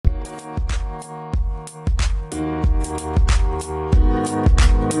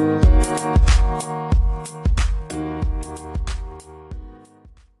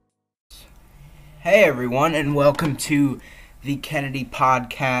everyone, and welcome to the Kennedy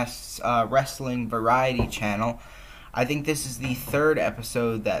Podcast's wrestling variety channel. I think this is the third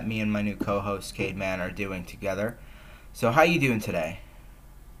episode that me and my new co-host, Cade Man, are doing together. So how you doing today?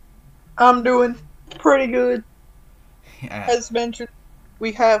 I'm doing pretty good. Yeah. As mentioned,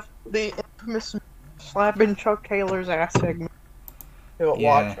 we have the infamous slapping Chuck Taylor's ass segment to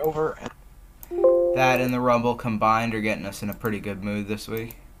watch over. That and the Rumble combined are getting us in a pretty good mood this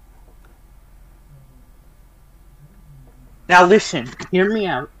week. Now listen, hear me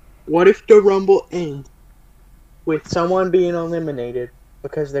out. What if the Rumble ends with someone being eliminated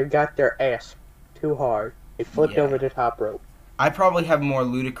because they got their ass too hard? They flipped over the top rope. I probably have more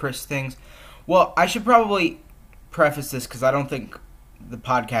ludicrous things. Well, I should probably preface this because I don't think the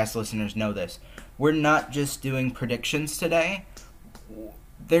podcast listeners know this. We're not just doing predictions today.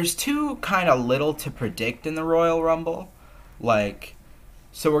 There's too kind of little to predict in the Royal Rumble.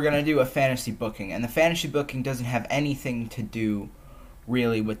 So we're going to do a fantasy booking. And the fantasy booking doesn't have anything to do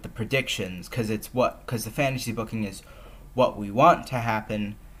really with the predictions because the fantasy booking is what we want to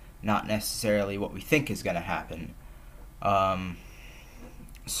happen, not necessarily what we think is going to happen.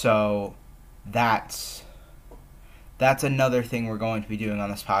 So that's another thing we're going to be doing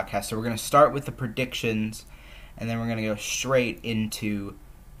on this podcast. So we're going to start with the predictions, and then we're going to go straight into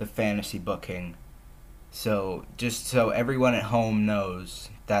the fantasy booking. So just so everyone at home knows,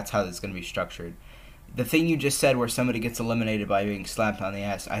 that's how this is going to be structured. The thing you just said where somebody gets eliminated by being slapped on the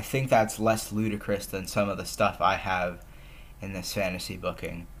ass, I think that's less ludicrous than some of the stuff I have in this fantasy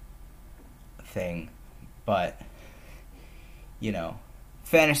booking thing. But,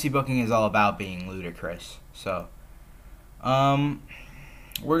 fantasy booking is all about being ludicrous. So, we're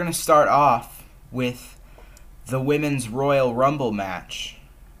going to start off with the Women's Royal Rumble match,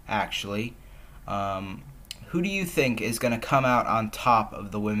 actually. Who do you think is going to come out on top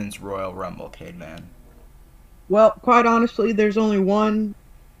of the Women's Royal Rumble, Cade Man? Well, quite honestly, there's only one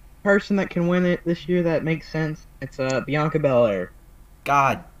person that can win it this year that makes sense. It's Bianca Belair.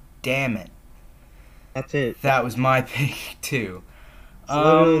 God damn it. That's it. That was my pick, too.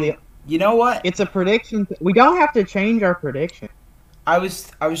 You know what? It's a prediction. We don't have to change our prediction. I was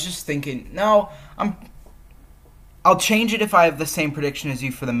just thinking, no, I'll change it if I have the same prediction as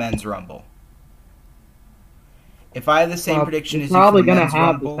you for the Men's Rumble. If I have the same prediction as you for the Men's Rumble... Probably going to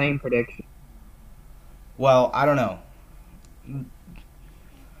have the same prediction. Well, I don't know.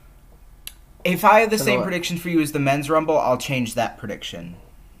 If I have the same prediction for you as the Men's Rumble, I'll change that prediction.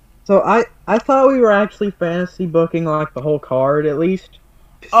 So I thought we were actually fantasy booking like the whole card at least.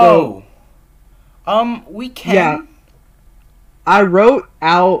 We can. Yeah. I wrote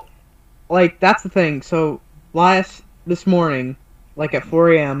out, that's the thing. So this morning, at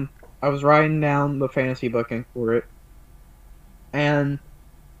 4 a.m., I was writing down the fantasy booking for it. And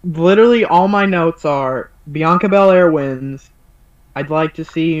literally all my notes are Bianca Belair wins. I'd like to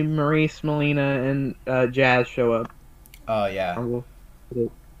see Maurice, Melina, and Jazz show up. Oh, yeah.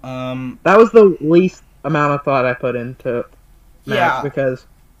 That was the least amount of thought I put into match because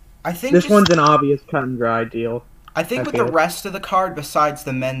I think this one's an obvious cut and dry deal. I think with the rest of the card, besides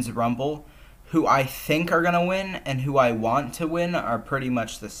the Men's Rumble, who I think are going to win and who I want to win are pretty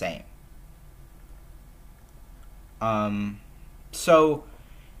much the same. So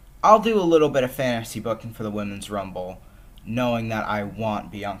I'll do a little bit of fantasy booking for the Women's Rumble, knowing that I want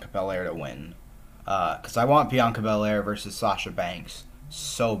Bianca Belair to win. Because I want Bianca Belair versus Sasha Banks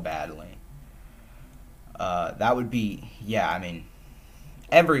so badly. That would be,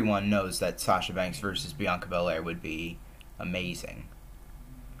 everyone knows that Sasha Banks versus Bianca Belair would be amazing.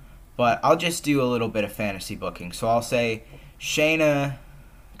 But I'll just do a little bit of fantasy booking. So I'll say Shayna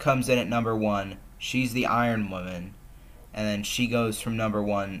comes in at number 1. She's the Iron Woman. And then she goes from number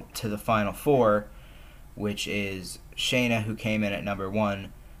 1 to the Final 4, which is Shayna, who came in at number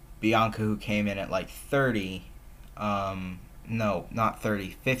 1, Bianca, who came in at 30. No, not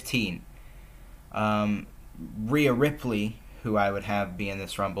 30, 15. Rhea Ripley, who I would have be in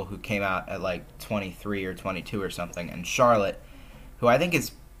this Rumble, who came out at 23 or 22 or something, and Charlotte, who I think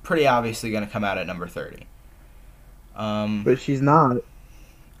is pretty obviously going to come out at number 30. But she's not.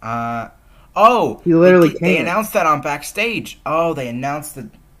 He literally they announced that on Backstage. They announced the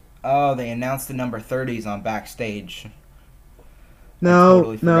number 30s on Backstage.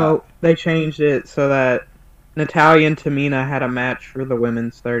 No, they changed it so that Natalya and Tamina had a match for the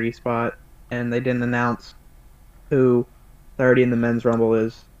women's 30 spot, and they didn't announce who 30 in the Men's Rumble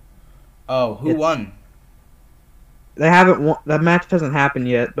is. Who won? They haven't won. That match hasn't happened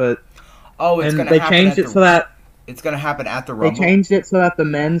yet, but it's going to happen. They changed it so that it's going to happen at the Rumble. They changed it so that the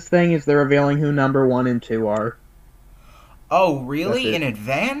men's thing is they're revealing who number 1 and 2 are. Oh, really? In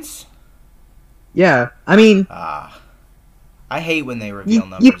advance? Yeah, I mean, Ah, I hate when they you, reveal you,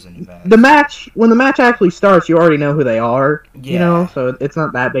 numbers in the advance. match when the match actually starts, you already know who they are. Yeah. So it's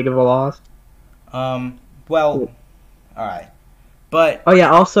not that big of a loss. Um. Well. All right. But Oh yeah,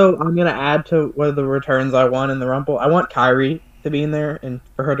 also I'm gonna add to one of the returns I want in the Rumble. I want Kyrie to be in there and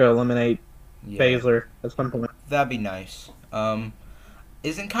for her to eliminate yeah, Baszler at some point. that'd be nice.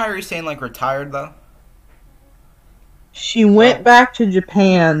 Isn't Kyrie Sane like retired though? She went Well, back to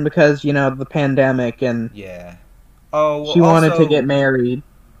Japan because the pandemic, and yeah. Oh, well, she wanted to get also, married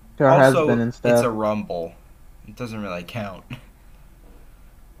to her husband and it's stuff. a Rumble. It doesn't really count.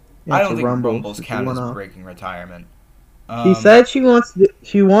 Yeah, I it's don't a think Rumble. Rumbles So she count went as off. breaking retirement. She said she wants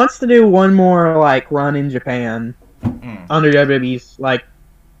to do one more like run in Japan Mm, under WWE's like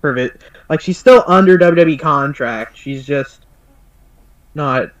privet. Like she's still under WWE contract. She's just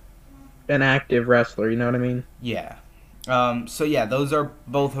not an active wrestler. You know what I mean? yeah. So yeah, those are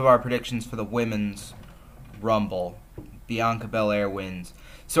both of our predictions for the women's Rumble. Bianca Belair wins.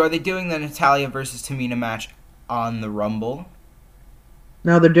 So are they doing the Natalia versus Tamina match on the Rumble?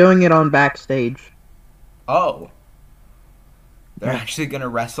 No, they're doing it on backstage. Oh, they're Yeah. actually gonna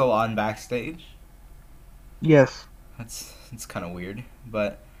wrestle on backstage. Yes, That's kind of weird,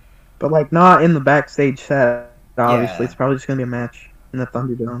 but but like not in the backstage set. Obviously, yeah, it's probably just gonna be a match in the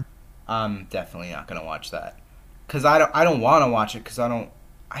Thunderdome. I'm definitely not gonna watch that because I don't want to watch it because I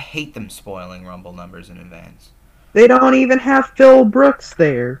hate them spoiling Rumble numbers in advance. They don't even have Phil Brooks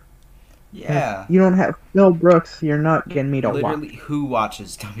there. If Yeah, you don't have Phil Brooks, you're not getting me to literally, watch. who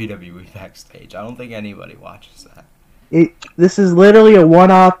watches WWE backstage? I don't think anybody watches that. This is literally a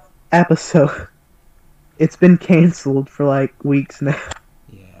one-off episode. It's been canceled for like weeks now.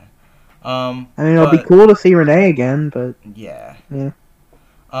 Yeah. I mean, it'll be But cool to see Renee again, but yeah. yeah.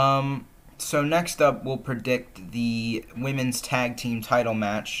 So next up, we'll predict the women's tag team title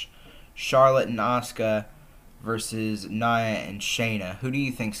match: Charlotte and Asuka versus Nia and Shayna. Who do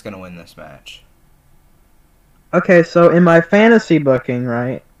you think's gonna win this match? Okay, so in my fantasy booking,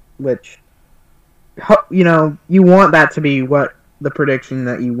 right, which you want that to be what the prediction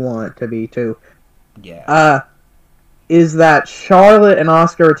that you want to be too. Yeah. Is that Charlotte and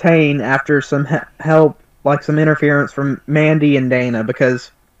Asuka retain after some help, like some interference from Mandy and Dana,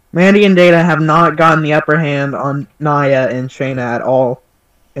 because Mandy and Dana have not gotten the upper hand on Nia and Shayna at all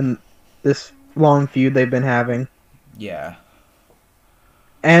in this long feud they've been having. Yeah.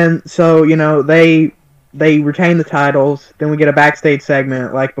 And so, they retain the titles, then we get a backstage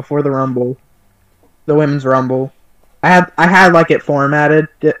segment like before the Rumble, the women's Rumble. I had like it formatted,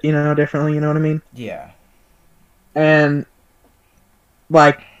 differently, you know what I mean? Yeah. And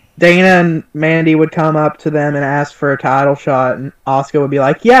like Dana and Mandy would come up to them and ask for a title shot, and Asuka would be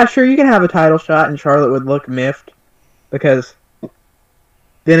like, "Yeah, sure, you can have a title shot," and Charlotte would look miffed because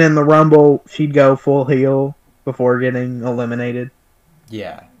then in the Rumble she'd go full heel before getting eliminated.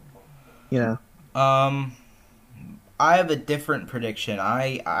 Yeah. You know, I have a different prediction.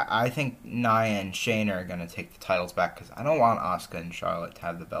 I think Nia and Shayna are gonna take the titles back because I don't want Asuka and Charlotte to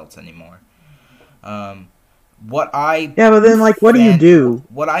have the belts anymore. Um, yeah, but then like, what do you do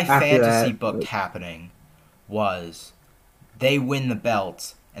what I after fantasy that? booked happening was they win the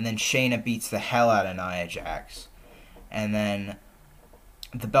belts and then Shayna beats the hell out of Nia Jax, and then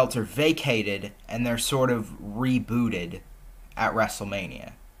the belts are vacated and they're sort of rebooted at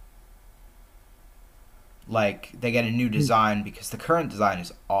WrestleMania. Like they get a new design because the current design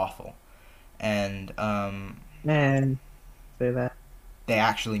is awful, and Man, say that. they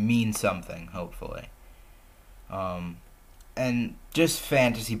actually mean something. Hopefully, and just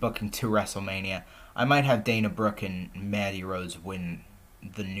fantasy booking to WrestleMania. I might have Dana Brooke and Mandy Rose win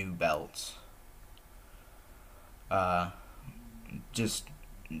the new belts. Just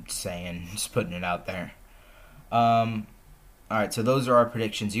saying, just putting it out there. Alright, so those are our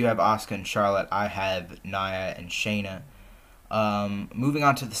predictions. You have Asuka and Charlotte. I have Nia and Shayna. Moving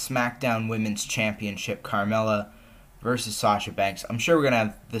on to the SmackDown Women's Championship, Carmella versus Sasha Banks. I'm sure we're going to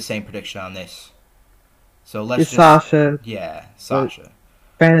have the same prediction on this. So let's It's just... Sasha. Yeah, Sasha.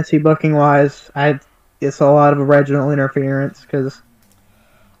 Fantasy booking wise, it's a lot of original interference because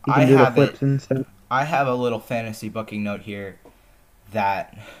you can do the flips and stuff. I have a little fantasy booking note here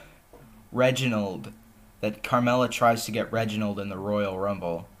that Carmella tries to get Reginald in the Royal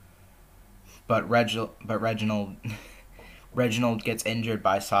Rumble, but Reginald gets injured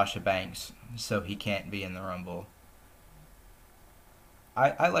by Sasha Banks, so he can't be in the Rumble.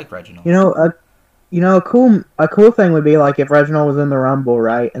 I like Reginald. A cool thing would be like if Reginald was in the Rumble,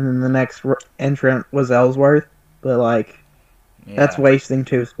 right, and then the next entrant was Ellsworth, but like that's wasting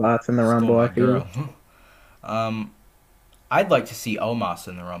 2 spots in the Rumble. I feel. I'd like to see Omos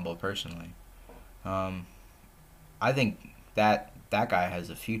in the Rumble personally. I think that guy has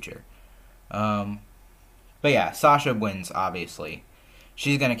a future. But yeah, Sasha wins, obviously.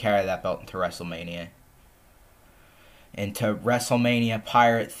 She's going to carry that belt into WrestleMania. Into WrestleMania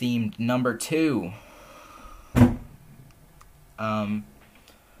Pirate themed number 2.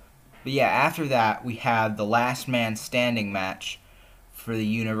 But yeah, after that, we have the last man standing match for the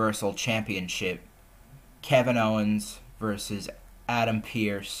Universal Championship. Kevin Owens versus Adam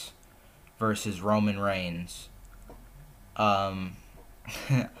Pearce versus Roman Reigns. At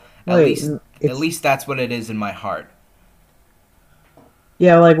least that's what it is in my heart.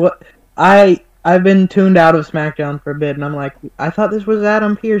 Yeah, like what I've been tuned out of SmackDown for a bit, and I'm like, I thought this was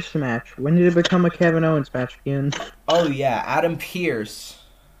Adam Pearce's match. When did it become a Kevin Owens match again? Oh yeah, Adam Pearce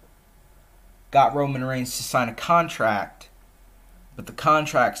got Roman Reigns to sign a contract, but the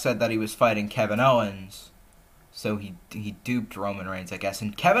contract said that he was fighting Kevin Owens, so he duped Roman Reigns, I guess.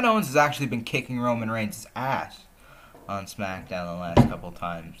 And Kevin Owens has actually been kicking Roman Reigns' ass on SmackDown the last couple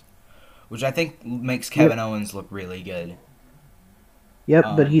times, which I think makes Kevin Owens look really good. Yep,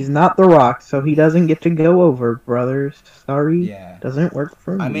 but he's not The Rock, so he doesn't get to go over, brothers. Sorry, doesn't work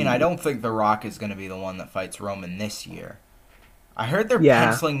for me. I mean, I don't think The Rock is going to be the one that fights Roman this year. I heard they're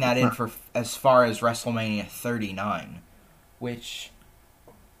penciling that in for as far as WrestleMania 39, which,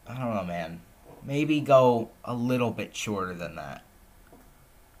 I don't know, man. Maybe go a little bit shorter than that.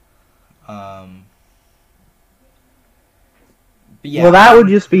 Yeah, well, that would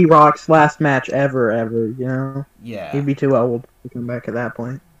just be Rock's last match ever, you know? Yeah. He'd be too old to come back at that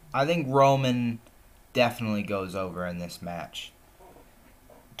point. I think Roman definitely goes over in this match.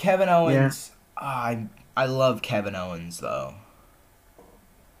 Kevin Owens, I love Kevin Owens, though.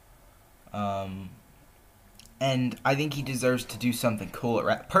 And I think he deserves to do something cool.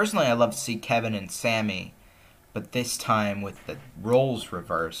 Personally, I love to see Kevin and Sami, but this time with the roles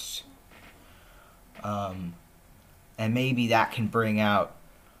reversed. And maybe that can bring out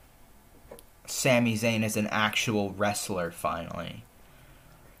Sami Zayn as an actual wrestler finally.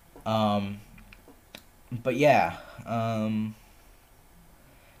 But yeah.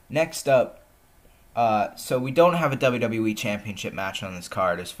 Next up, so we don't have a WWE Championship match on this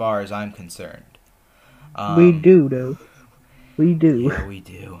card as far as I'm concerned. We do, though. We do. Yeah, we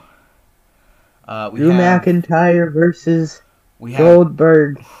do. Drew McIntyre versus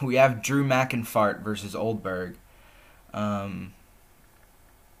Goldberg. We have Drew McIntyre versus Goldberg.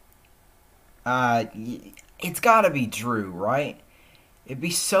 It's gotta be Drew, right? It'd be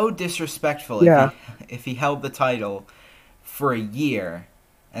so disrespectful if he held the title for a year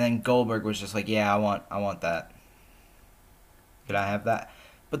and then Goldberg was just like, yeah, I want that. Could I have that?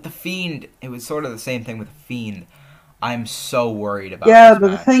 But The Fiend, it was sort of the same thing with The Fiend. I'm so worried about this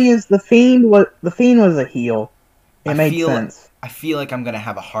but match. the thing is, The Fiend was a heel. It made sense. I feel like I'm gonna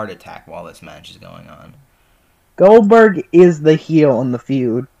have a heart attack while this match is going on. Goldberg is the heel in the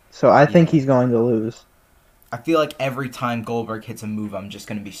feud, so I think he's going to lose. I feel like every time Goldberg hits a move, I'm just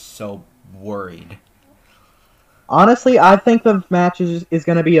going to be so worried. Honestly, I think the match is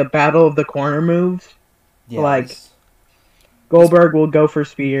going to be a battle of the corner moves. Yeah, like, Goldberg will go for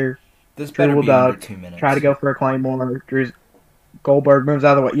spear. This better be under 2 minutes. Try to go for a Claymore. Goldberg moves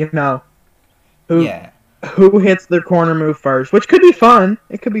out of the way. You know. Who hits their corner move first, which could be fun.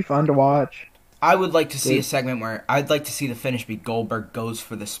 It could be fun to watch. I would like to see a segment where I'd like to see the finish be Goldberg goes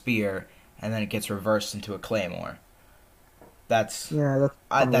for the spear and then it gets reversed into a Claymore. That's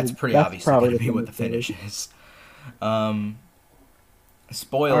pretty obvious going to be what the finish is.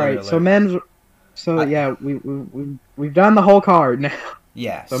 Spoiler alert. We've done the whole card now.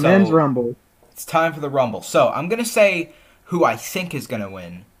 Yeah. So men's rumble. It's time for the rumble. So I'm gonna say who I think is gonna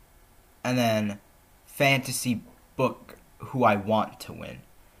win, and then fantasy book who I want to win.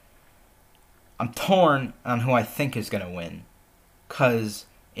 I'm torn on who I think is going to win. Because,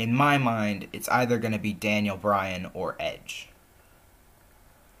 in my mind, it's either going to be Daniel Bryan or Edge.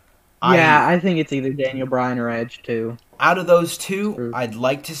 I think it's either Daniel Bryan or Edge, too. Out of those two, I'd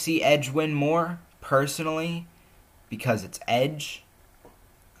like to see Edge win more, personally, because it's Edge.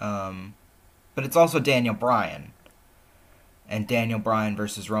 But it's also Daniel Bryan. And Daniel Bryan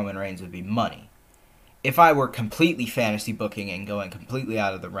versus Roman Reigns would be money. If I were completely fantasy booking and going completely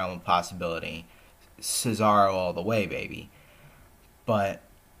out of the realm of possibility, Cesaro all the way, baby. But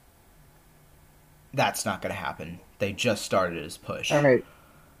that's not going to happen. They just started his push. All right.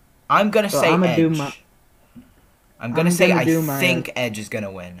 I'm going to say Edge. I'm going to say I think Edge is going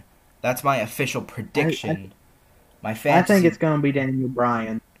to win. That's my official prediction. I think it's going to be Daniel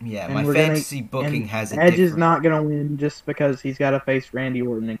Bryan. Yeah, my fantasy booking has Edge is not going to win just because he's got to face Randy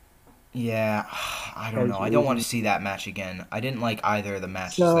Orton. Yeah, I don't know. I don't want to see that match again. I didn't like either of the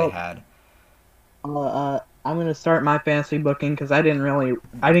matches they had. I'm gonna start my fantasy booking because I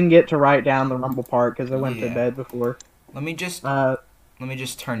didn't get to write down the Rumble part because I went to Yeah. bed before. Let me just Uh,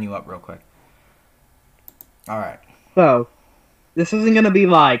 turn you up real quick. All right. so this isn't gonna be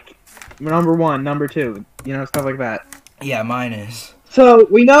like number one, number two, stuff like that. Yeah, mine is. So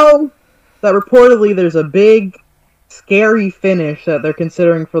we know that reportedly there's a big, scary finish that they're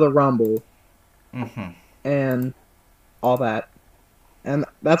considering for the Rumble Mm-hmm. and all that, and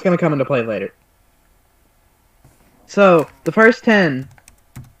that's gonna come into play later. So the first 10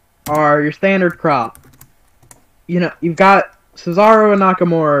 are your standard crop. You've got Cesaro and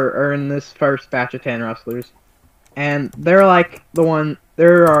Nakamura are in this first batch of 10 wrestlers. And they're like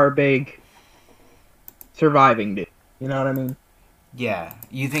they're our big surviving dude. You know what I mean? Yeah.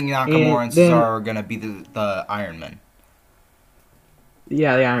 You think Nakamura and Cesaro are gonna be the Iron Man?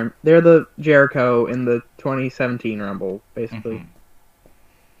 Yeah, they're the Jericho in the 2017 Rumble, basically.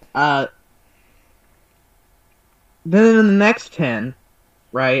 Mm-hmm. Then in the next 10,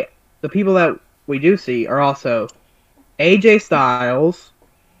 right, the people that we do see are also AJ Styles,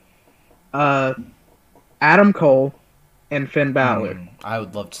 Adam Cole, and Finn Balor. I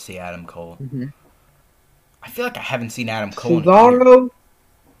would love to see Adam Cole. Mm-hmm. I feel like I haven't seen Adam Cole in a year.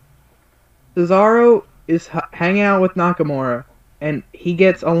 Cesaro is hanging out with Nakamura, and he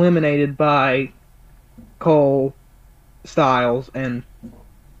gets eliminated by Cole, Styles, and,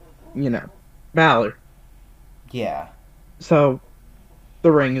 Balor. Yeah. So,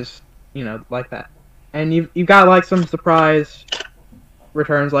 the ring is, like that. And you've got, like, some surprise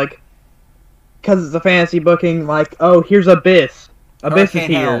returns, like, because it's a fantasy booking, like, oh, here's Abyss. Abyss is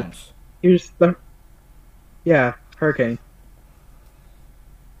here. Helms. Here's the... Yeah, Hurricane.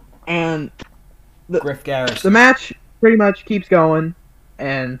 And Griff Garrison. the match pretty much keeps going,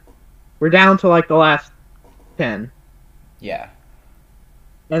 and we're down to, like, the last 10. Yeah.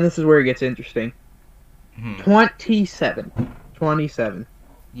 And this is where it gets interesting. 27.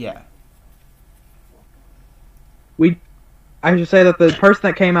 Yeah. I should say that the person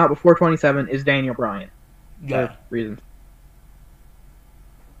that came out before 27 is Daniel Bryan. Yeah. For reasons.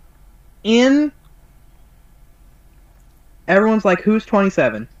 Everyone's like, who's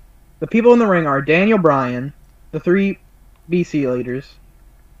 27? The people in the ring are Daniel Bryan, the 3 BC leaders,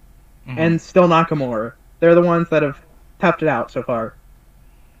 and still Nakamura. They're the ones that have toughed it out so far.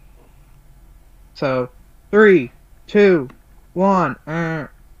 So, 3, 2, 1.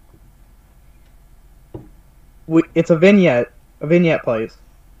 It's a vignette. A vignette plays.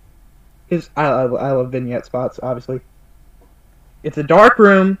 Because I love vignette spots, obviously. It's a dark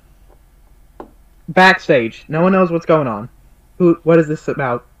room. Backstage. No one knows what's going on. What is this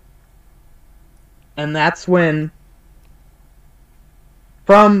about? And that's when,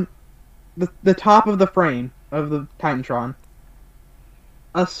 from the top of the frame of the Titantron,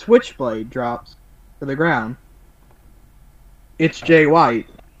 a switchblade drops to the ground. It's Jay White.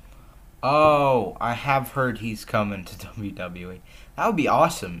 Oh, I have heard he's coming to WWE. That would be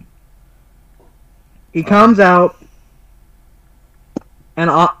awesome. He comes out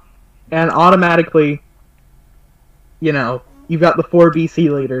and automatically, you've got the 4 BC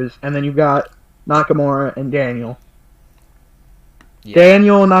leaders, and then you've got Nakamura and Daniel. Yeah.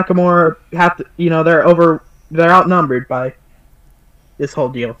 Daniel and Nakamura have to, they're outnumbered by this whole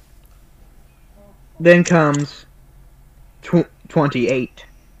deal. Then comes 28.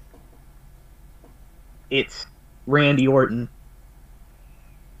 It's Randy Orton.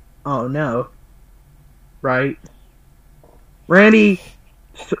 Oh no. Right? Randy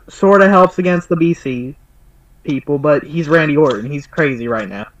sort of helps against the BC people, but he's Randy Orton. He's crazy right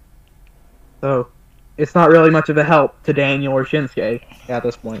now. So, it's not really much of a help to Daniel or Shinsuke at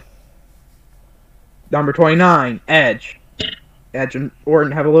this point. Number 29, Edge. Edge and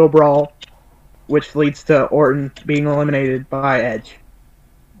Orton have a little brawl, which leads to Orton being eliminated by Edge.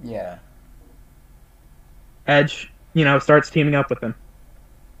 Yeah. Edge, starts teaming up with him.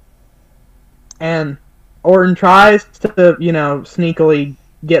 And Orton tries to, sneakily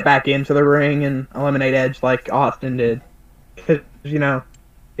get back into the ring and eliminate Edge like Austin did. Because,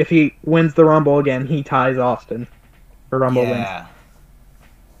 if he wins the Rumble again, he ties Austin for Rumble wins.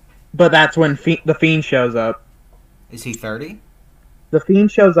 But that's when the Fiend shows up. Is he 30? The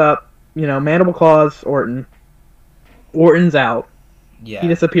Fiend shows up, Mandible Claws Orton. Orton's out. Yeah. He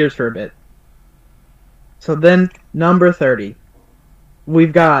disappears for a bit. So then, number 30.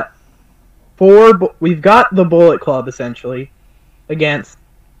 We've got the Bullet Club, essentially, against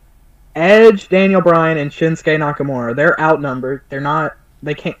Edge, Daniel Bryan, and Shinsuke Nakamura. They're outnumbered.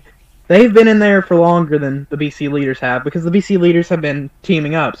 They've been in there for longer than the BC leaders have, because the BC leaders have been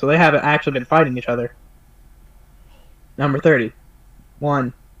teaming up, so they haven't actually been fighting each other. Number 30.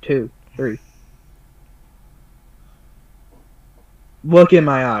 1, 2, 3. Look in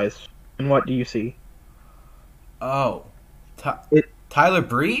my eyes, and what do you see? Oh. It- Tyler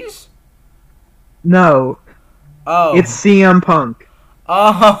Breeze? No, Oh. it's CM Punk.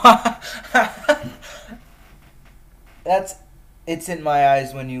 Oh. It's in my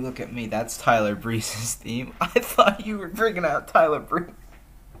eyes when you look at me. That's Tyler Breeze's theme. I thought you were bringing out Tyler Breeze.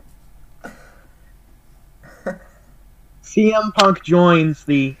 CM Punk joins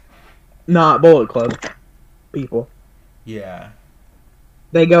the not Bullet Club people. Yeah.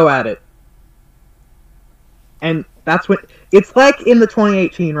 They go at it. And that's what it's like in the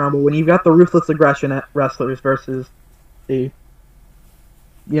 2018 Rumble when you've got the Ruthless Aggression wrestlers versus the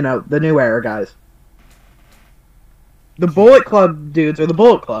the new era guys. The Bullet Club dudes are the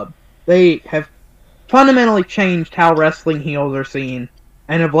Bullet Club. They have fundamentally changed how wrestling heels are seen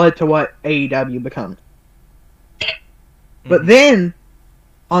and have led to what AEW becomes. But then,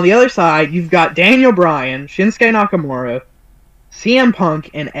 on the other side, you've got Daniel Bryan, Shinsuke Nakamura, CM Punk,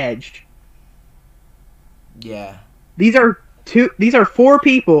 and Edge. Yeah. These are four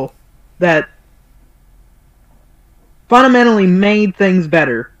people that fundamentally made things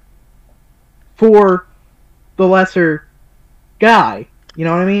better for the lesser guy. You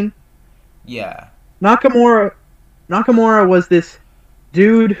know what I mean? Yeah. Nakamura was this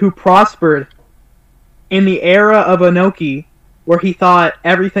dude who prospered in the era of Inoki, where he thought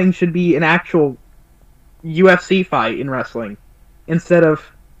everything should be an actual UFC fight in wrestling instead of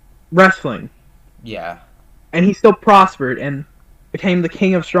wrestling. Yeah. And he still prospered and became the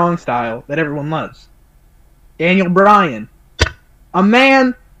king of strong style that everyone loves. Daniel Bryan, a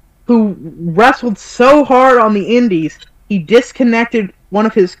man who wrestled so hard on the indies, he disconnected one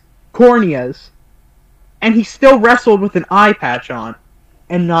of his corneas, and he still wrestled with an eye patch on.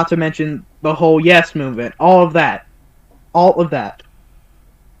 And not to mention the whole yes movement, all of that.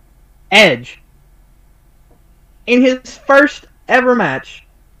 Edge, in his first ever match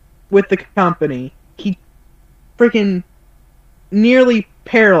with the company, he freaking nearly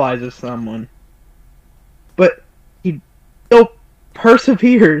paralyzes someone. But he still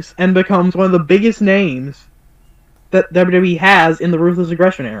perseveres and becomes one of the biggest names that WWE has in the Ruthless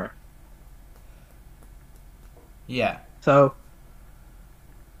Aggression era. Yeah. So,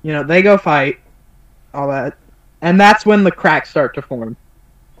 they go fight, all that, and that's when the cracks start to form.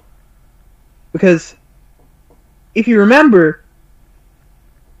 Because, if you remember,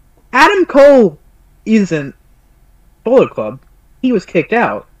 Adam Cole isn't Bullet Club. He was kicked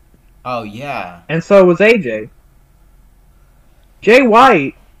out. Oh, yeah. And so was AJ. Jay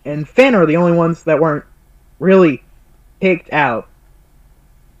White and Finn are the only ones that weren't really kicked out.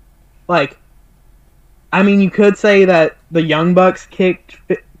 You could say that the Young Bucks kicked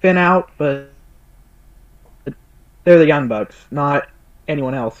Finn out, but they're the Young Bucks, not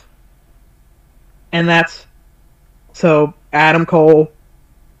anyone else. And so Adam Cole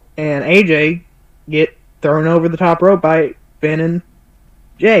and AJ get thrown over the top rope by Finn and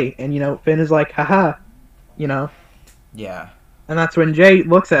Jay. And, Finn is like, haha, Yeah. And that's when Jay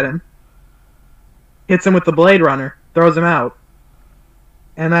looks at him, hits him with the Blade Runner, throws him out.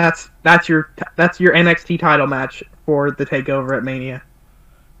 And that's your NXT title match for the takeover at Mania.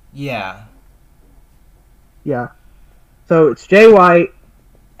 Yeah. Yeah. So it's Jay White,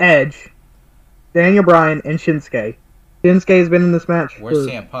 Edge, Daniel Bryan, and Shinsuke. Shinsuke's been in this match Where's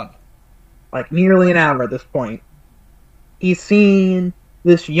for CM Punk? nearly an hour at this point. He's seen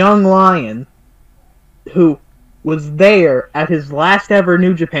this young lion who was there at his last ever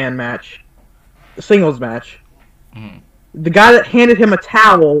New Japan match, singles match. Mm-hmm. The guy that handed him a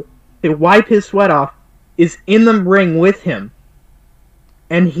towel to wipe his sweat off is in the ring with him.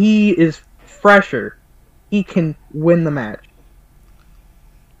 And he is fresher. He can win the match.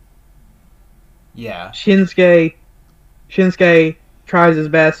 Yeah. Shinsuke tries his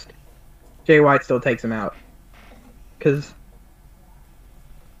best. Jay White still takes him out. Because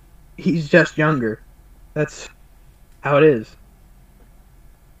he's just younger. That's how it is.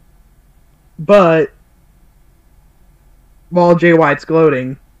 But while Jay White's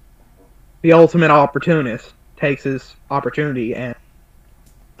gloating, the ultimate opportunist takes his opportunity and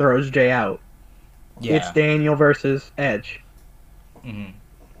throws Jay out. Yeah. It's Daniel versus Edge. Mm-hmm.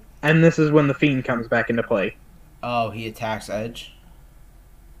 And this is when the Fiend comes back into play. Oh, he attacks Edge?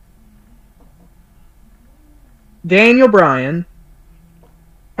 Daniel Bryan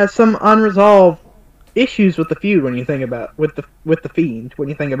has some unresolved issues with the feud when you think about with the Fiend when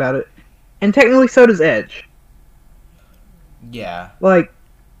you think about it. And technically so does Edge. Yeah.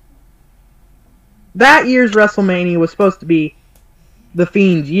 That year's WrestleMania was supposed to be the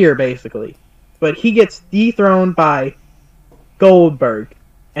Fiend's year, basically. But he gets dethroned by Goldberg.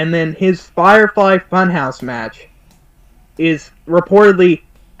 And then his Firefly Funhouse match is reportedly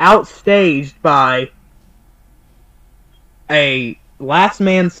outstaged by a last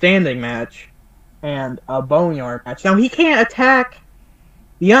man standing match and a boneyard match. Now, he can't attack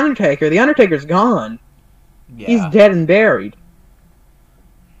The Undertaker. The Undertaker's gone. Yeah. He's dead and buried.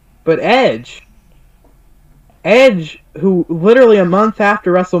 But Edge, who literally a month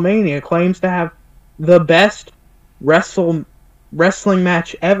after WrestleMania claims to have the best wrestling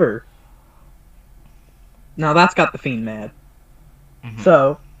match ever. Now that's got The Fiend mad. Mhm.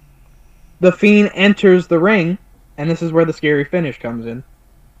 So, The Fiend enters the ring, and this is where the scary finish comes in.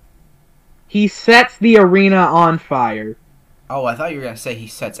 He sets the arena on fire. Oh, I thought you were going to say he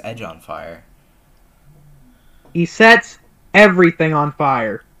sets Edge on fire. He sets everything on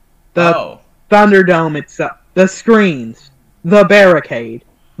fire. The Thunderdome itself, the screens, the barricade,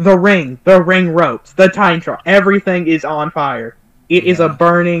 the ring ropes, the time trial, everything is on fire. It is a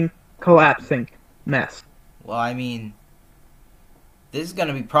burning, collapsing mess. Well, I mean, this is going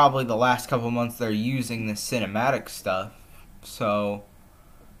to be probably the last couple months they're using the cinematic stuff, so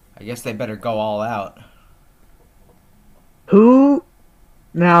I guess they better go all out.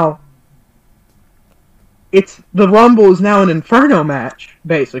 Now, the Rumble is now an Inferno match,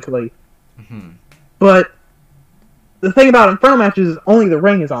 basically. Mm-hmm. But the thing about Inferno matches is only the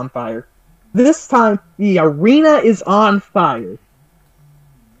ring is on fire. This time, the arena is on fire.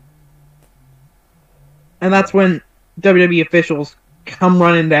 And that's when WWE officials come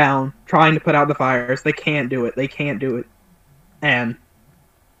running down, trying to put out the fires. They can't do it. And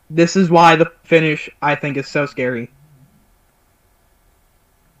this is why the finish, I think, is so scary.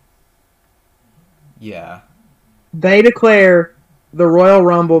 Yeah. They declare the Royal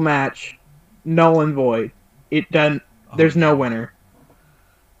Rumble match null and void. There's no winner.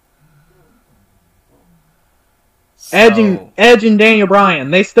 So, Edge and Daniel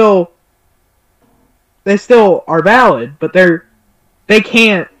Bryan, they still are valid, but they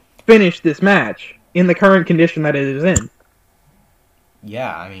can't finish this match in the current condition that it is in.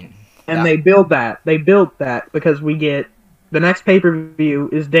 Yeah, I mean... And they built that because we get... The next pay-per-view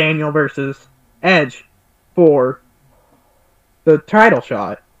is Daniel versus Edge for the title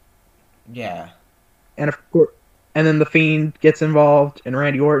shot. Yeah. And of course, and then The Fiend gets involved, and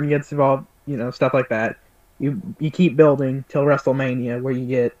Randy Orton gets involved, stuff like that. You keep building till WrestleMania, where you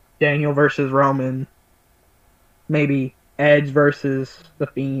get Daniel versus Roman, maybe Edge versus The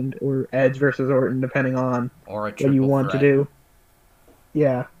Fiend, or Edge versus Orton, depending on what you want to do.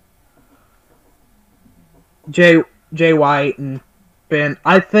 Yeah. Jay White and Ben.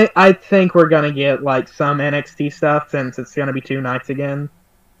 I think we're gonna get like some NXT stuff since it's gonna be 2 nights again.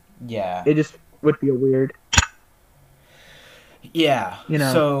 Yeah. It just would feel weird. Yeah.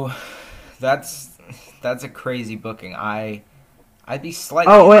 So that's a crazy booking. I'd be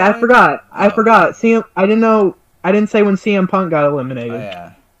slightly... Oh wait, I forgot. I didn't say when CM Punk got eliminated.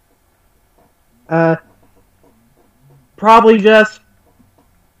 Oh, yeah. Probably just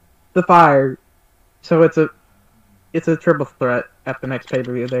the Fire. So it's a triple threat at the next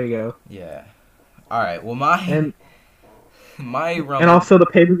pay-per-view. There you go. Yeah. All right. Well, my Rumble... And also the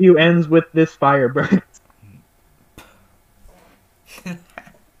pay-per-view ends with this Fire burn.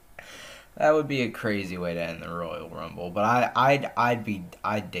 That would be a crazy way to end the Royal Rumble, but I'd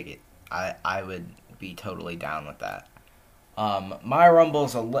dig it. I would be totally down with that. My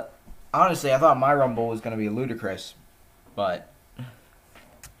Rumble's honestly, I thought my Rumble was gonna be ludicrous, but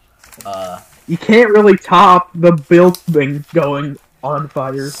you can't really top the building going on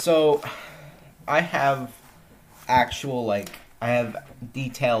fire. So I have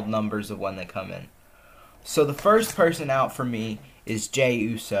detailed numbers of when they come in. So the first person out for me is Jey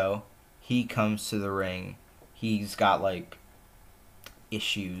Uso. He comes to the ring. He's got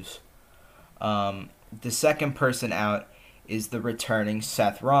issues. The second person out is the returning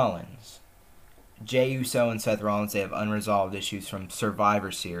Seth Rollins. Jey Uso and Seth Rollins, they have unresolved issues from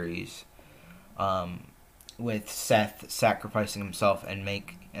Survivor Series, with Seth sacrificing himself and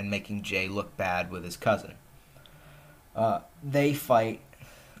making Jey look bad with his cousin. They fight,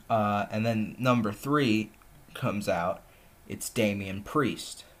 and then number 3 comes out. It's Damian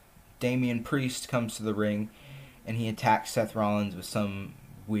Priest. Damian Priest comes to the ring, and he attacks Seth Rollins with some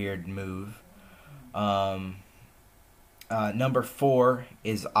weird move. Number 4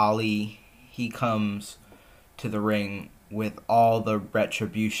 is Ali. He comes to the ring with all the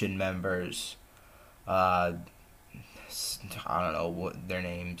Retribution members. I don't know what their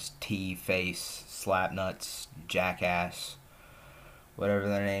names. T-Face, Slapnuts, Jackass, whatever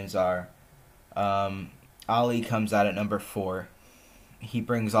their names are. Ali comes out at number 4. He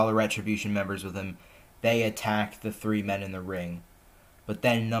brings all the Retribution members with him. They attack the 3 men in the ring. But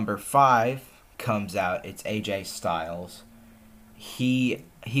then number 5 comes out. It's AJ Styles. He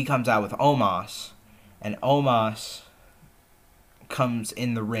comes out with Omos, and Omos comes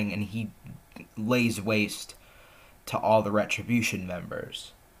in the ring and he lays waste to all the Retribution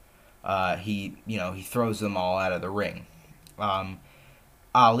members. He throws them all out of the ring.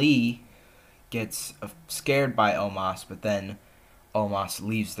 Ali gets scared by Omos, but then Omos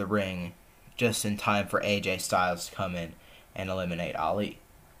leaves the ring just in time for AJ Styles to come in and eliminate Ali.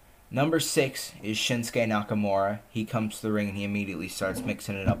 Number 6 is Shinsuke Nakamura. He comes to the ring and he immediately starts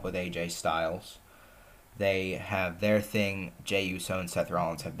mixing it up with AJ Styles. They have their thing. Jey Uso and Seth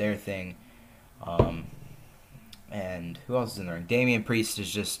Rollins have their thing. And who else is in the ring? Damian Priest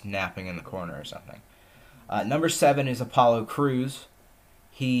is just napping in the corner or something. Number 7 is Apollo Crews.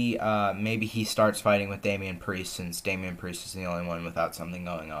 Maybe he starts fighting with Damian Priest, since Damian Priest is the only one without something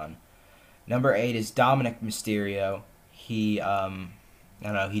going on. Number 8 is Dominic Mysterio. He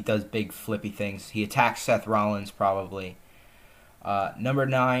does big flippy things. He attacks Seth Rollins probably. Number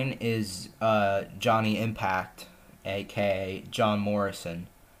 9 is Johnny Impact, aka John Morrison.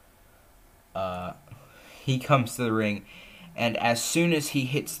 He comes to the ring, and as soon as he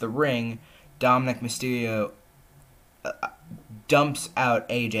hits the ring, Dominic Mysterio dumps out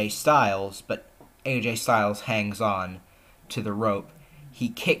AJ Styles, but AJ Styles hangs on to the rope. He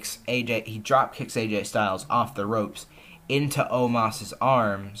drop kicks AJ Styles off the ropes into Omos's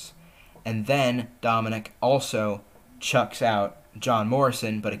arms, and then Dominic also chucks out John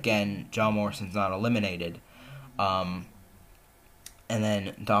Morrison, but again, John Morrison's not eliminated. And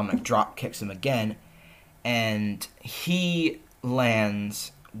then Dominic drop kicks him again, and he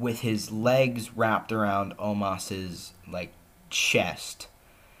lands with his legs wrapped around Omos's chest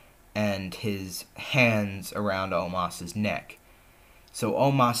and his hands around Omos's neck. So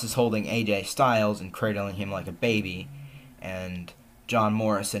Omos is holding AJ Styles and cradling him like a baby, and John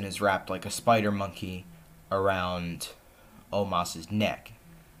Morrison is wrapped like a spider monkey around Omos's neck.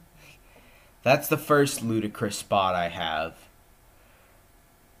 That's the first ludicrous spot I have.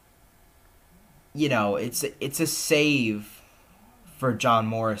 It's a save for John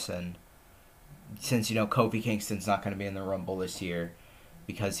Morrison, since Kofi Kingston's not going to be in the Rumble this year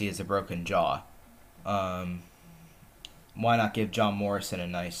because he has a broken jaw. Why not give John Morrison a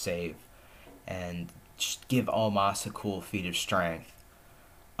nice save and just give Omos a cool feat of strength?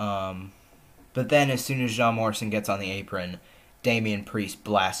 But then as soon as John Morrison gets on the apron, Damian Priest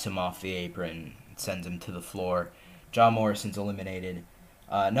blasts him off the apron and sends him to the floor. John Morrison's eliminated.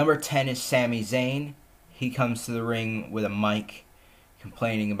 Number 10 is Sami Zayn. He comes to the ring with a mic,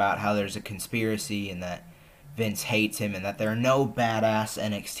 complaining about how there's a conspiracy and that Vince hates him and that there are no badass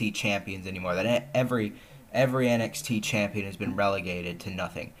NXT champions anymore. That every NXT champion has been relegated to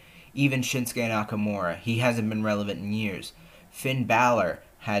nothing. Even Shinsuke Nakamura, he hasn't been relevant in years. Finn Balor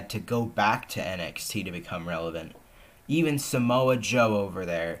had to go back to NXT to become relevant. Even Samoa Joe over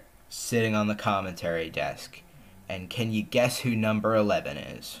there, sitting on the commentary desk. And can you guess who number 11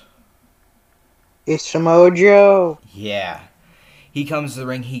 is? It's Samoa Joe. Yeah. He comes to the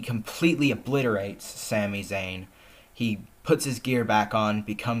ring, he completely obliterates Sami Zayn. He puts his gear back on,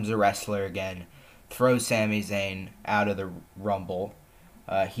 becomes a wrestler again, throws Sami Zayn out of the Rumble.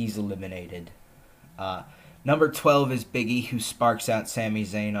 He's eliminated. Number 12 is Big E, who sparks out Sami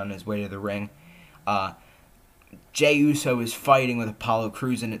Zayn on his way to the ring. Jey Uso is fighting with Apollo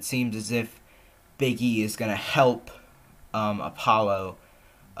Crews, and it seems as if Big E is going to help Apollo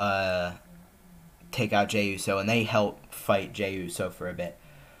take out Jey Uso, and they help fight Jey Uso for a bit.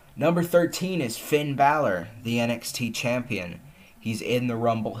 Number 13 is Finn Balor, the NXT champion. He's in the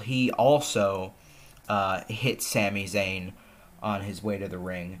Rumble. He also hits Sami Zayn on his way to the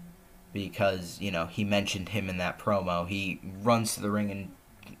ring because, he mentioned him in that promo. He runs to the ring and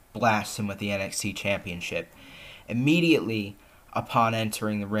blasts him with the NXT championship. Immediately upon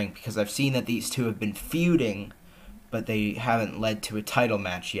entering the ring, because I've seen that these two have been feuding, but they haven't led to a title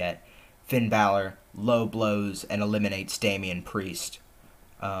match yet, Finn Balor low blows and eliminates Damian Priest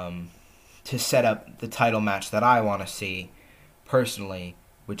to set up the title match that I want to see, personally,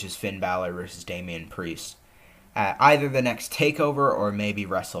 which is Finn Balor versus Damian Priest at either the next TakeOver or maybe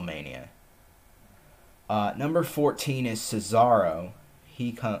WrestleMania. Number 14 is Cesaro.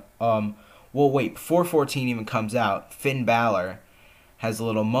 Before 14 even comes out, Finn Balor has a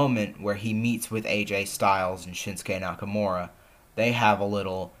little moment where he meets with AJ Styles and Shinsuke Nakamura. They have a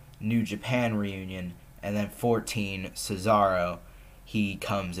little New Japan reunion, and then 14, Cesaro, he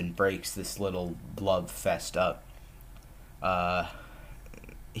comes and breaks this little love fest up.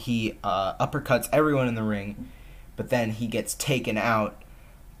 He uppercuts everyone in the ring, but then he gets taken out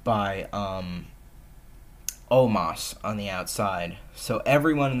by Omos on the outside. So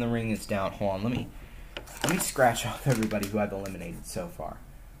everyone in the ring is down. Hold on, let me scratch off everybody who I've eliminated so far.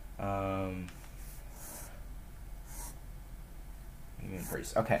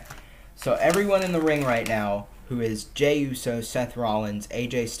 Okay, so everyone in the ring right now, who is Jey Uso, Seth Rollins,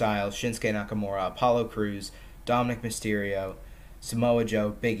 AJ Styles, Shinsuke Nakamura, Apollo Crews, Dominic Mysterio, Samoa Joe,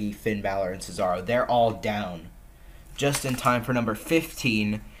 Big E, Finn Balor, and Cesaro. They're all down. Just in time for number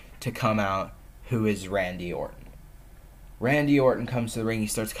 15 to come out, who is Randy Orton. Randy Orton comes to the ring. He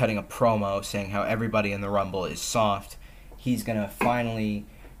starts cutting a promo saying how everybody in the Rumble is soft. He's going to finally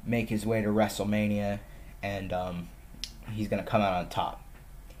make his way to WrestleMania, and he's going to come out on top.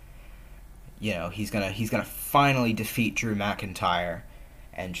 You know, he's gonna finally defeat Drew McIntyre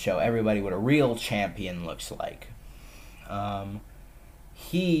and show everybody what a real champion looks like.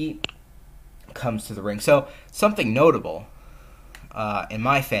 He comes to the ring. So, something notable in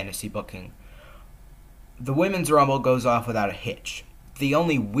my fantasy booking, the Women's Rumble goes off without a hitch. The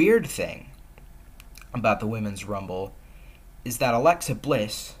only weird thing about the Women's Rumble is that Alexa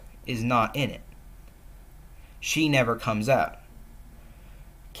Bliss is not in it. She never comes out.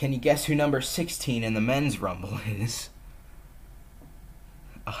 Can you guess who number 16 in the Men's Rumble is?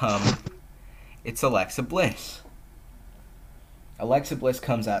 It's Alexa Bliss. Alexa Bliss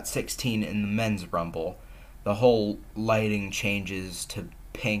comes out 16 in the Men's Rumble. The whole lighting changes to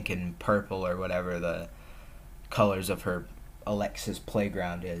pink and purple or whatever the colors of her Alexa's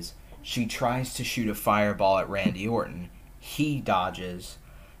playground is. She tries to shoot a fireball at Randy Orton. He dodges.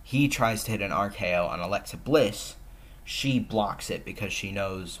 He tries to hit an RKO on Alexa Bliss. She blocks it because she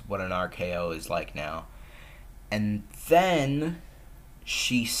knows what an RKO is like now. And then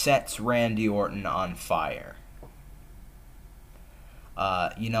she sets Randy Orton on fire.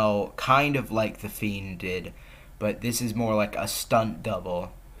 Kind of like The Fiend did, but this is more like a stunt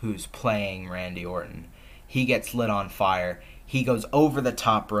double who's playing Randy Orton. He gets lit on fire. He goes over the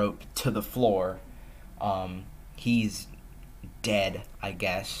top rope to the floor. He's dead, I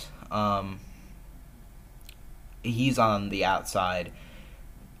guess. He's on the outside,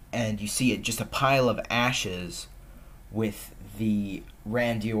 and you see it just a pile of ashes with the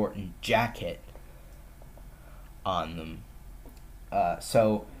Randy Orton jacket on them.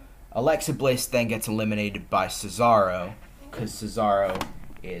 So Alexa Bliss then gets eliminated by Cesaro, because Cesaro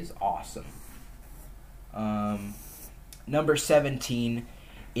is awesome. Number 17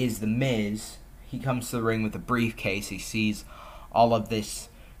 is The Miz. He comes to the ring with a briefcase. He sees all of this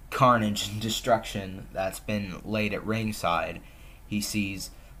carnage and destruction that's been laid at ringside. He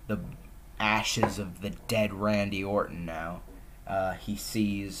sees the ashes of the dead Randy Orton now. He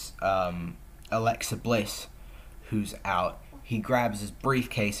sees Alexa Bliss, who's out. He grabs his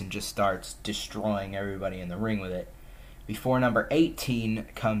briefcase and just starts destroying everybody in the ring with it. Before number 18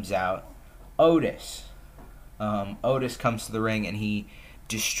 comes out, Otis. Otis comes to the ring and he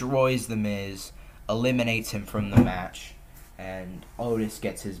destroys The Miz, eliminates him from the match, and Otis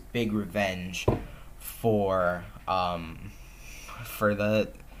gets his big revenge for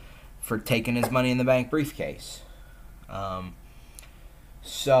taking his Money in the Bank briefcase.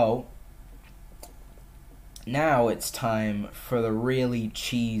 So now it's time for the really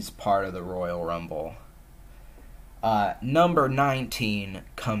cheese part of the Royal Rumble. Number 19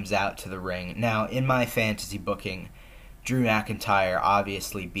 comes out to the ring. Now, in my fantasy booking, Drew McIntyre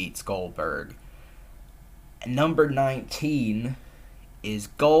obviously beats Goldberg. Number 19 is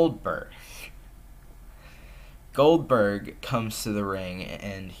Goldberg. Goldberg comes to the ring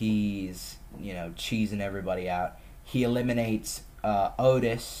and he's, cheesing everybody out. He eliminates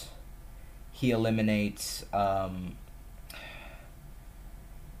Otis. He eliminates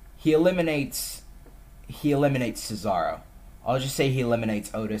Cesaro. I'll just say he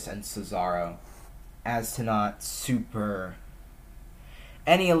eliminates Otis and Cesaro as to not super.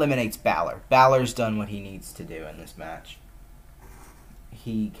 And he eliminates Balor. Balor's done what he needs to do in this match.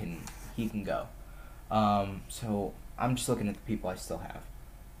 He can go. So I'm just looking at the people I still have.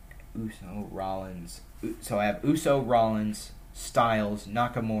 Uso, Rollins. So I have Uso, Rollins, Styles,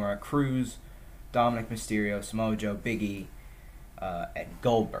 Nakamura, Crews, Dominic Mysterio, Samoa Joe, Big E, and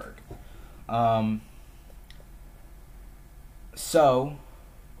Goldberg. So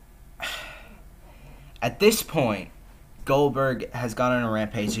at this point, Goldberg has gone on a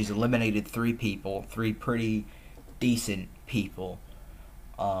rampage. He's eliminated 3 people, 3 pretty decent people.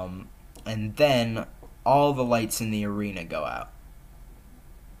 And then all the lights in the arena go out.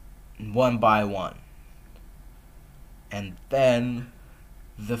 One by one. And then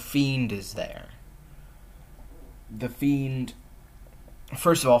The Fiend is there. The Fiend...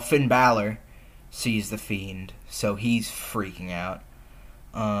 First of all, Finn Balor sees The Fiend, so he's freaking out.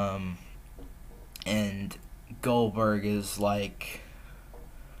 And Goldberg is like,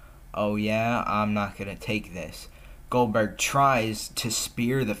 oh yeah, I'm not going to take this. Goldberg tries to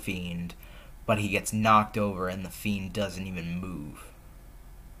spear the Fiend, but he gets knocked over and the Fiend doesn't even move.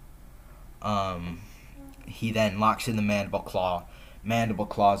 He then locks in the Mandible Claw. Mandible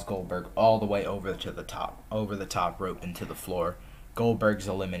Claws Goldberg all the way over the top rope into the floor. Goldberg's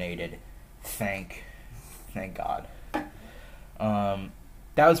eliminated. Thank God.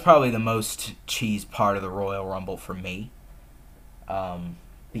 That was probably the most cheese part of the Royal Rumble for me.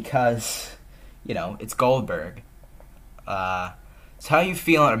 Because, it's Goldberg. So how you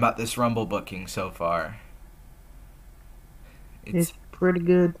feeling about this Rumble booking so far? It's pretty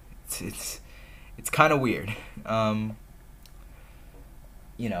good. It's kind of weird.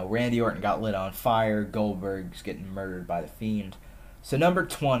 Randy Orton got lit on fire. Goldberg's getting murdered by the Fiend. So number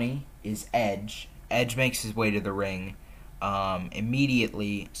 20 is Edge. Edge makes his way to the ring.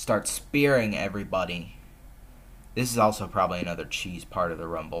 Immediately starts spearing everybody. This is also probably another cheese part of the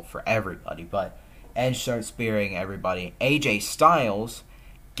Rumble for everybody, but Edge starts spearing everybody. AJ Styles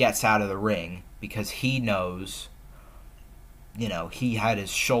gets out of the ring because he knows, he had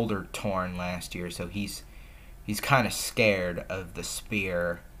his shoulder torn last year, so he's kind of scared of the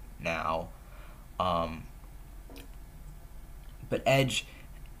spear now. But Edge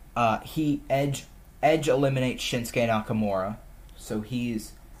eliminates Shinsuke Nakamura, so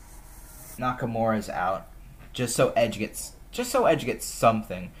Nakamura's out. Just so Edge gets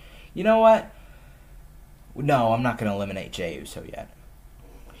something. You know what? No, I'm not going to eliminate Jey Uso yet.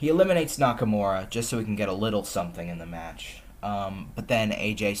 He eliminates Nakamura just so he can get a little something in the match. But then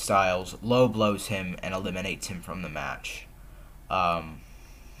AJ Styles low blows him and eliminates him from the match. To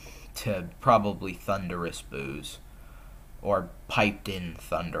probably thunderous boos. Or piped in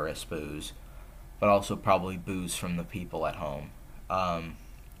thunderous boos. But also probably boos from the people at home. And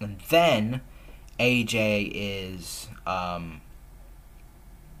then AJ's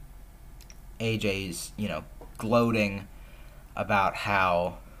gloating about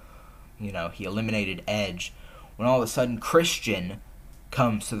how, he eliminated Edge, when all of a sudden Christian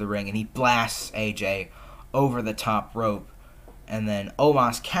comes to the ring and he blasts AJ over the top rope, and then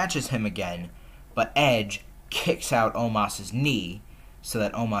Omos catches him again, but Edge kicks out Omos's knee so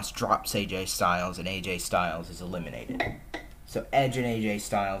that Omos drops AJ Styles and AJ Styles is eliminated. So Edge and AJ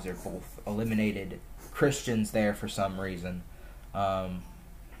Styles are both eliminated. Christian's there for some reason.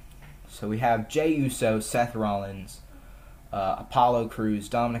 So we have Jey Uso, Seth Rollins, Apollo Crews,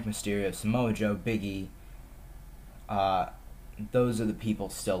 Dominic Mysterio, Samoa Joe, Big E. Those are the people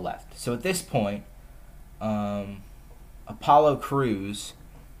still left. So at this point, Apollo Crews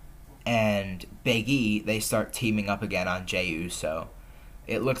and Big E, they start teaming up again on Jey Uso.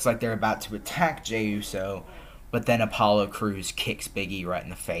 It looks like they're about to attack Jey Uso, but then Apollo Crews kicks Big E right in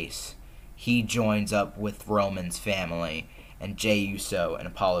the face. He joins up with Roman's family, and Jey Uso and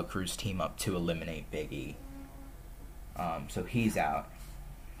Apollo Crews team up to eliminate Big E. So he's out.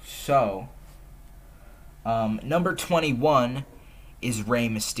 So, number 21 is Rey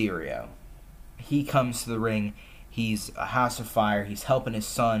Mysterio. He comes to the ring. He's a House of Fire. He's helping his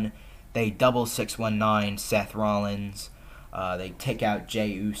son. They double 619 Seth Rollins. They take out Jey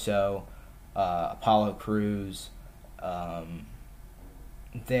Uso, Apollo Crews.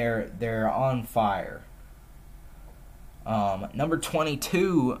 They're on fire. Number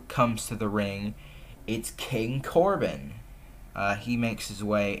 22 comes to the ring. It's King Corbin. He makes his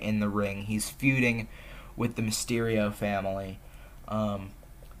way in the ring. He's feuding with the Mysterio family.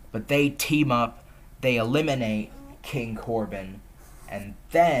 But they team up. They eliminate King Corbin. And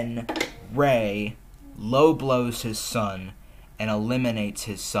then Rey low blows his son and eliminates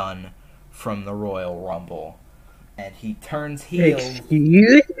his son from the Royal Rumble. And he turns heel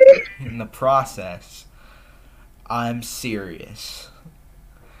in the process. I'm serious.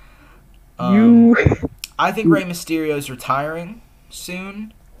 I think Rey Mysterio's retiring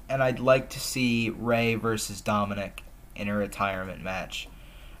soon, and I'd like to see Rey versus Dominic in a retirement match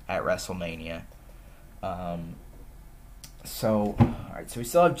at WrestleMania. So we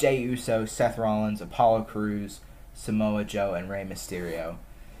still have Jey Uso, Seth Rollins, Apollo Crews, Samoa Joe, and Rey Mysterio.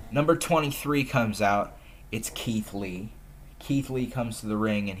 Number 23 comes out. It's Keith Lee. Keith Lee comes to the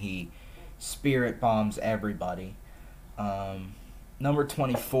ring and he spirit bombs everybody. Number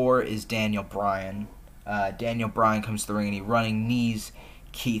 24 is Daniel Bryan. Daniel Bryan comes to the ring and he running knees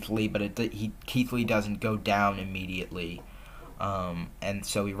Keith Lee, but Keith Lee doesn't go down immediately. And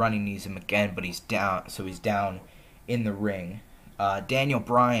so he running knees him again, but he's down. So he's down in the ring. Daniel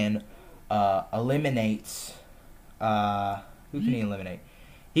Bryan eliminates. Who can he eliminate?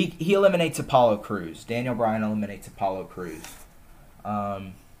 He eliminates Apollo Crews. Daniel Bryan eliminates Apollo Crews.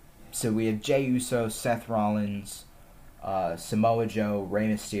 So we have Jey Uso, Seth Rollins, Samoa Joe, Rey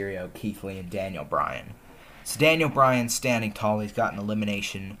Mysterio, Keith Lee, and Daniel Bryan. So Daniel Bryan's standing tall. He's got an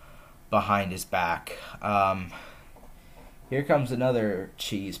elimination behind his back. Here comes another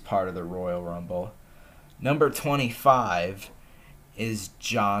cheese part of the Royal Rumble. Number 25 is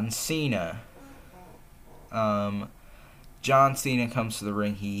John Cena. John Cena comes to the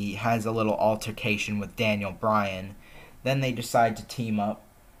ring. He has a little altercation with Daniel Bryan. Then they decide to team up.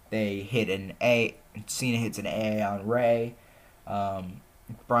 They hit an A. Cena hits an A on Rey.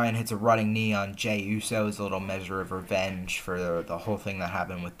 Bryan hits a running knee on Jey Uso as a little measure of revenge for the whole thing that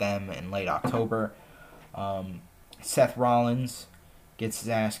happened with them in late October. Seth Rollins gets his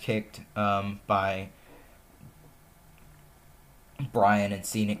ass kicked by Bryan and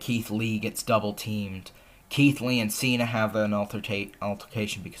Cena. Keith Lee gets double teamed. Keith Lee and Cena have an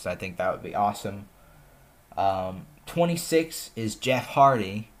altercation because I think that would be awesome. 26 is Jeff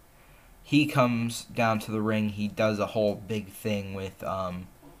Hardy. He comes down to the ring. He does a whole big thing with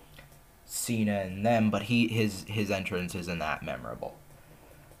Cena and them, but his entrance isn't that memorable.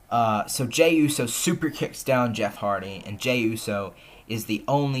 So Jey Uso super kicks down Jeff Hardy, and Jey Uso is the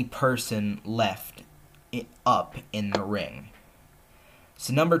only person left up in the ring.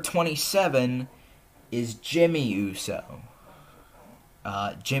 So number 27 is Jimmy Uso.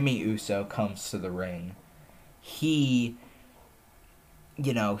 Jimmy Uso comes to the ring. He's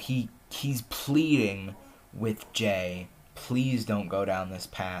pleading with Jey, please don't go down this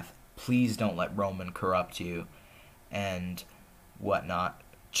path. Please don't let Roman corrupt you, and whatnot.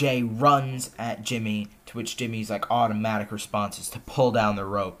 Jey runs at Jimmy, to which Jimmy's automatic response is to pull down the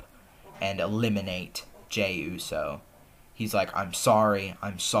rope and eliminate Jey Uso. He's like, I'm sorry.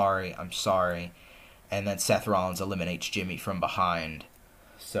 And then Seth Rollins eliminates Jimmy from behind.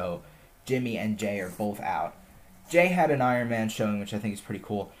 So Jimmy and Jey are both out. Jey had an Iron Man showing, which I think is pretty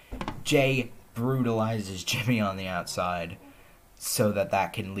cool. Jey brutalizes Jimmy on the outside so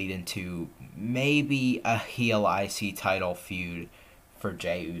that can lead into maybe a heel IC title feud for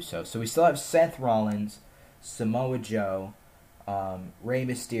Jey Uso. So we still have Seth Rollins, Samoa Joe, Rey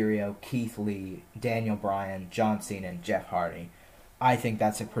Mysterio, Keith Lee, Daniel Bryan, John Cena, and Jeff Hardy. I think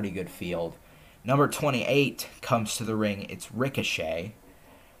that's a pretty good field. Number 28 comes to the ring. It's Ricochet.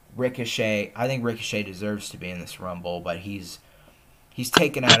 I think Ricochet deserves to be in this Rumble, but he's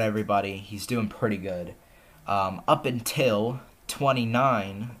taken out everybody. He's doing pretty good. Up until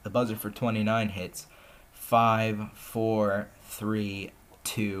 29, the buzzer for 29 hits. 5, 4, 3,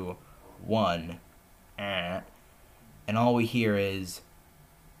 2, 1. And all we hear is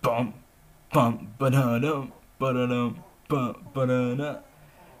bump, bump, ba-da-dum, ba-da-dum, bump, ba-da-dum.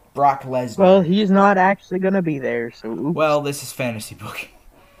 Brock Lesnar. Well, he's not actually going to be there, so oops. Well, this is fantasy booking.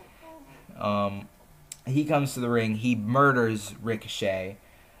 He comes to the ring. He murders Ricochet.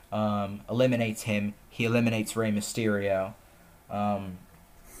 Eliminates him. He eliminates Rey Mysterio.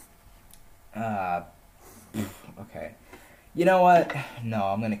 Okay. You know what? No,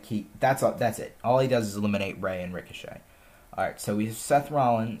 I'm gonna keep. That's it. All he does is eliminate Rey and Ricochet. All right. So we have Seth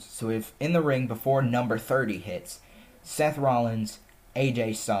Rollins. So we have in the ring before number 30 hits. Seth Rollins,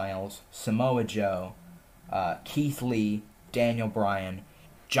 AJ Styles, Samoa Joe, Keith Lee, Daniel Bryan,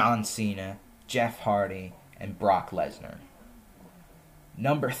 John Cena, Jeff Hardy, and Brock Lesnar.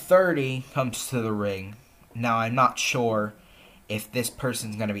 Number 30 comes to the ring. Now, I'm not sure if this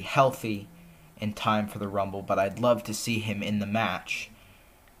person's going to be healthy in time for the Rumble, but I'd love to see him in the match.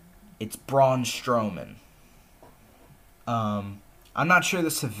 It's Braun Strowman. I'm not sure the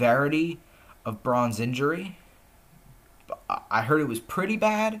severity of Braun's injury. I heard it was pretty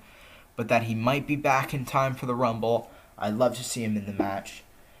bad, but that he might be back in time for the Rumble. I'd love to see him in the match.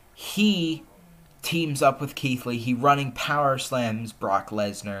 He teams up with Keith Lee. He running power slams Brock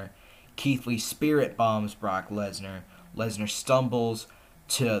Lesnar. Keith Lee spirit bombs Brock Lesnar. Lesnar stumbles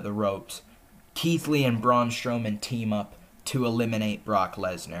to the ropes. Keith Lee and Braun Strowman team up to eliminate Brock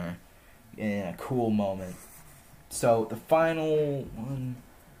Lesnar in a cool moment. So the final 1,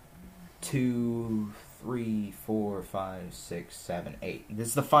 2, 3, 4, 5, 6, 7, 8. This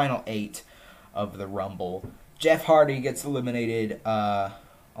is the final 8 of the Rumble. Jeff Hardy gets eliminated,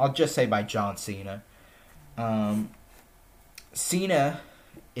 I'll just say by John Cena. Cena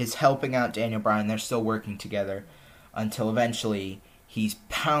is helping out Daniel Bryan. They're still working together until eventually he's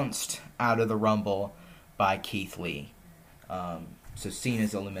pounced out of the Rumble by Keith Lee. So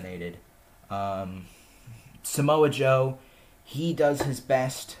Cena's eliminated. Samoa Joe, he does his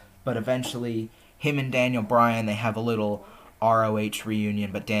best, but eventually him and Daniel Bryan, they have a little ROH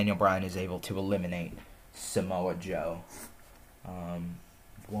reunion, but Daniel Bryan is able to eliminate Samoa Joe.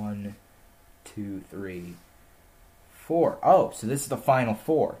 1, 2, 3, 4. Oh, so this is the final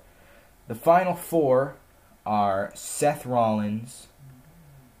 4. The final four are Seth Rollins,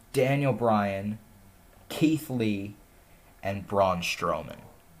 Daniel Bryan, Keith Lee, and Braun Strowman.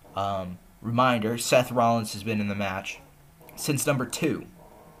 Reminder, Seth Rollins has been in the match since number 2.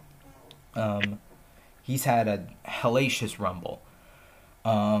 He's had a hellacious Rumble.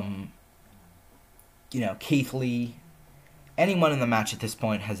 Keith Lee, anyone in the match at this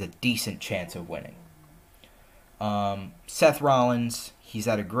point has a decent chance of winning. Seth Rollins, he's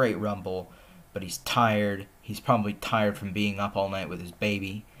had a great Rumble, but he's tired. He's probably tired from being up all night with his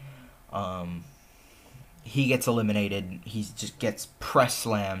baby. He gets eliminated. He just gets press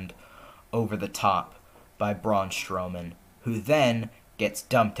slammed over the top by Braun Strowman, who then gets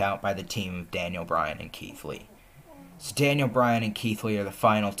dumped out by the team of Daniel Bryan and Keith Lee. So Daniel Bryan and Keith Lee are the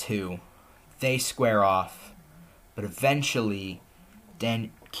final 2. They square off, but eventually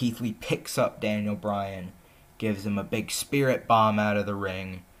Keith Lee picks up Daniel Bryan, gives him a big spirit bomb out of the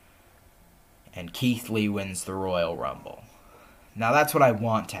ring, and Keith Lee wins the Royal Rumble. Now that's what I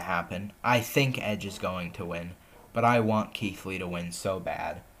want to happen. I think Edge is going to win, but I want Keith Lee to win so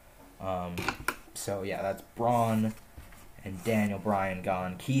bad. That's Braun and Daniel Bryan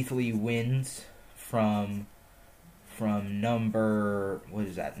gone. Keith Lee wins from number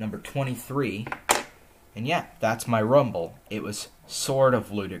 23. And yeah, that's my Rumble. It was sort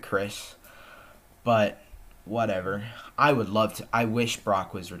of ludicrous, but whatever. I wish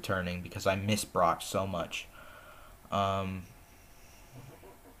Brock was returning because I miss Brock so much. I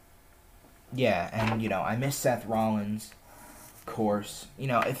miss Seth Rollins, of course.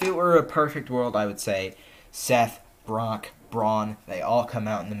 If it were a perfect world, I would say Seth, Brock, Braun, they all come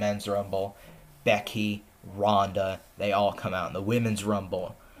out in the men's Rumble. Becky, Ronda, they all come out in the women's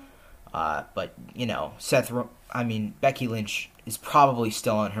Rumble. Becky Lynch is probably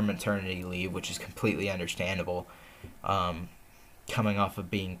still on her maternity leave, which is completely understandable. Coming off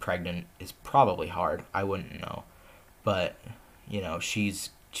of being pregnant is probably hard. I wouldn't know. But, she's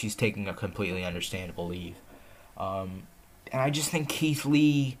taking a completely understandable leave. And I just think Keith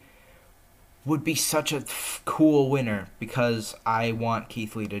Lee would be such a cool winner because I want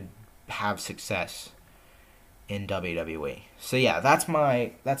Keith Lee to have success in WWE. So yeah, that's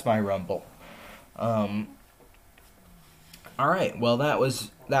my Rumble. All right. Well, that was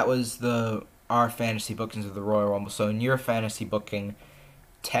our fantasy bookings of the Royal Rumble. So in your fantasy booking,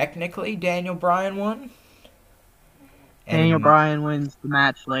 technically Daniel Bryan won. Daniel Bryan wins the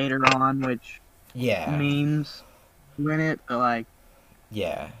match later on, which means win it, but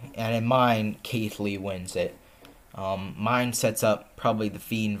yeah, and in mine, Keith Lee wins it. Mine sets up probably The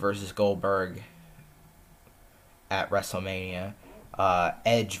Fiend versus Goldberg at WrestleMania.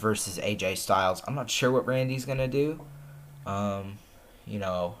 Edge versus AJ Styles. I'm not sure what Randy's going to do.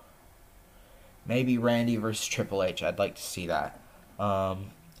 Maybe Randy versus Triple H. I'd like to see that.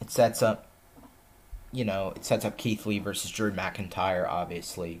 It sets up Keith Lee versus Drew McIntyre,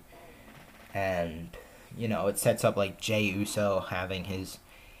 obviously. And it sets up Jey Uso having his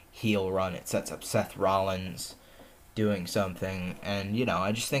heel run. It sets up Seth Rollins doing something, and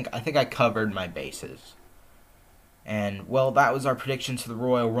I think I covered my bases. And well, that was our predictions for the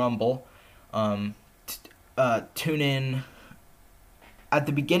Royal Rumble. Tune in at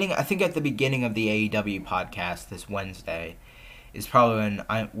the beginning. I think at the beginning of the AEW podcast this Wednesday is probably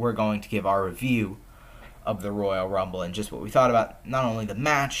when we're going to give our review of the Royal Rumble and just what we thought about not only the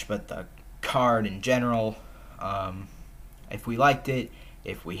match but the card in general. If we liked it,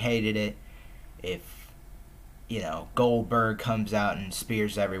 if we hated it, if Goldberg comes out and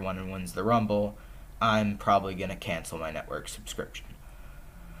spears everyone and wins the Rumble, I'm probably gonna cancel my network subscription.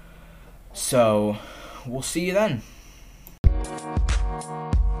 So we'll see you then.